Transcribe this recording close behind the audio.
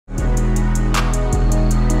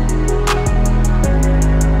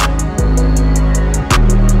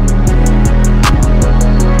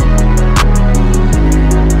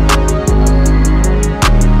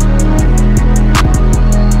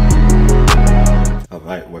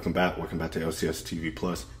Alright, welcome back to LCS TV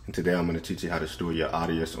Plus, and today I'm going to teach you how to store your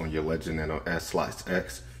Audius on your Legend Nano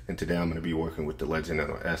S/X, and today I'm going to be working with the Legend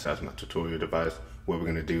Nano S as my tutorial device. What we're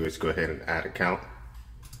going to do is go ahead and add account.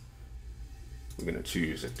 We're going to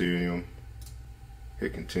choose Ethereum,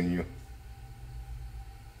 hit continue.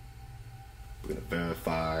 We're going to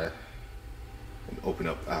verify and open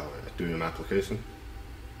up our Ethereum application.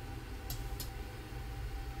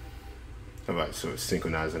 Alright, so it's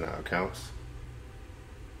synchronizing our accounts.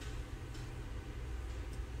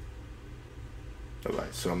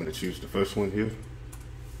 Alright, so I'm going to choose the first one here.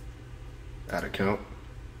 Add account.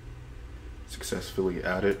 Successfully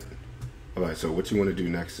added. Alright, so what you want to do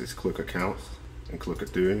next is click accounts and click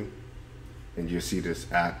Ethereum. And you'll see this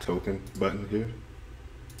add token button here.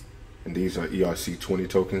 And these are ERC20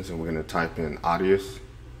 tokens, and we're going to type in Audius,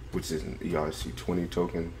 which is an ERC20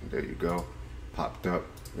 token. There you go. Popped up.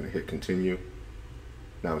 We're going to hit continue.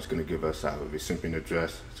 Now it's going to give us our recipient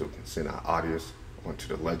address so we can send our Audius onto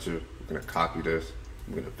the ledger. We're going to copy this.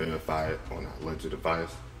 We're going to verify it on our ledger device.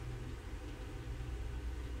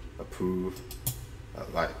 Approve.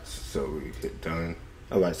 Alright, so we hit done.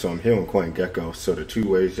 Alright, so I'm here on CoinGecko. So the two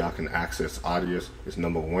ways y'all can access Audius is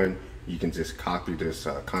number one, you can just copy this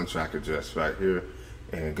contract address right here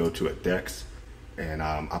and go to a DEX. And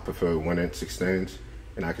I prefer 1inch exchange.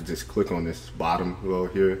 And I could just click on this bottom row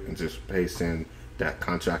here and just paste in that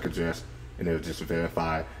contract address, and it'll just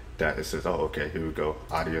verify that it says, oh, okay, here we go,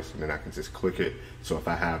 Audius, and then I can just click it. So if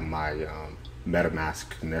I have my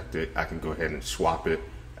MetaMask connected, I can go ahead and swap it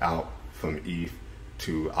out from ETH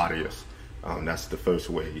to Audius. That's the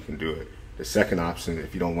first way you can do it. The second option,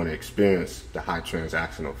 if you don't want to experience the high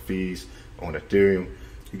transactional fees on Ethereum,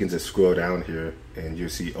 you can just scroll down here and you'll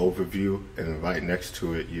see overview, and right next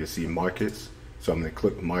to it, you'll see markets. So I'm going to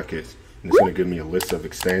click markets, and it's going to give me a list of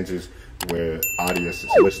exchanges where Audius is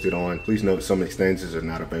listed on. Please note some exchanges are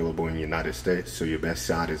not available in the United States, so your best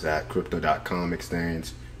shot is at crypto.com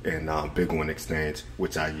exchange and Big One exchange,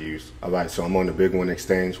 which I use. Alright, so I'm on the Big One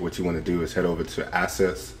exchange. What you want to do is head over to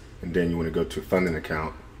assets, and then you want to go to funding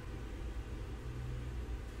account.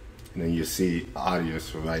 And then you see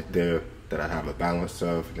Audius right there that I have a balance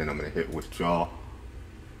of, and then I'm going to hit withdraw.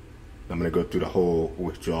 I'm going to go through the whole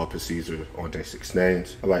withdrawal procedure on this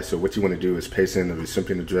exchange. Alright, so what you want to do is paste in the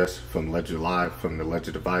recipient address from Ledger Live, from the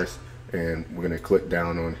Ledger device, and we're going to click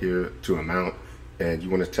down on here to amount. And you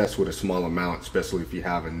want to test with a small amount, especially if you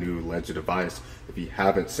have a new Ledger device. If you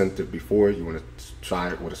haven't sent it before, you want to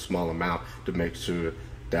try it with a small amount to make sure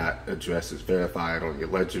that address is verified on your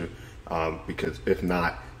Ledger, because if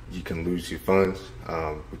not, you can lose your funds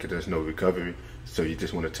because there's no recovery. So you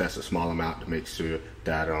just want to test a small amount to make sure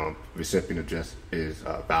that recipient address is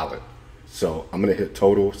valid. So I'm going to hit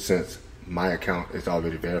total since my account is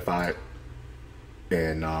already verified,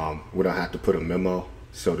 and we don't have to put a memo.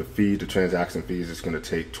 So the fee, the transaction fees, is going to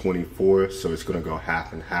take 24, so it's going to go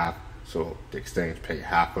half and half. So the exchange pay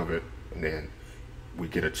half of it, and then we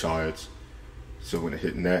get a charge. So we're going to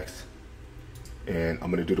hit next, and I'm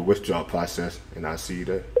going to do the withdrawal process, and I'll see you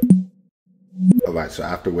there. Alright, so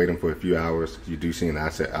after waiting for a few hours, you do see an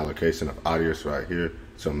asset allocation of Audius right here.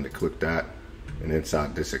 So I'm going to click that, and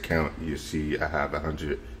inside this account, you see I have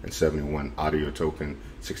 171 audio token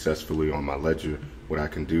successfully on my ledger. What I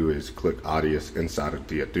can do is click Audius inside of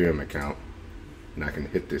the Ethereum account, and I can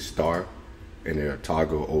hit this star, and it'll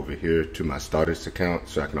toggle over here to my starters account,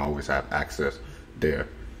 so I can always have access there.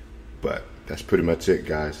 But that's pretty much it,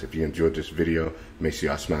 guys. If you enjoyed this video, make sure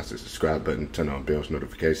y'all smash the subscribe button, turn on bell's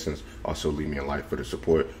notifications. Also, leave me a like for the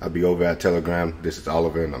support. I'll be over at Telegram. This is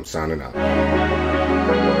Oliver, and I'm signing out.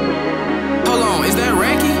 Hold on, is that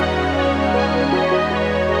Ranky?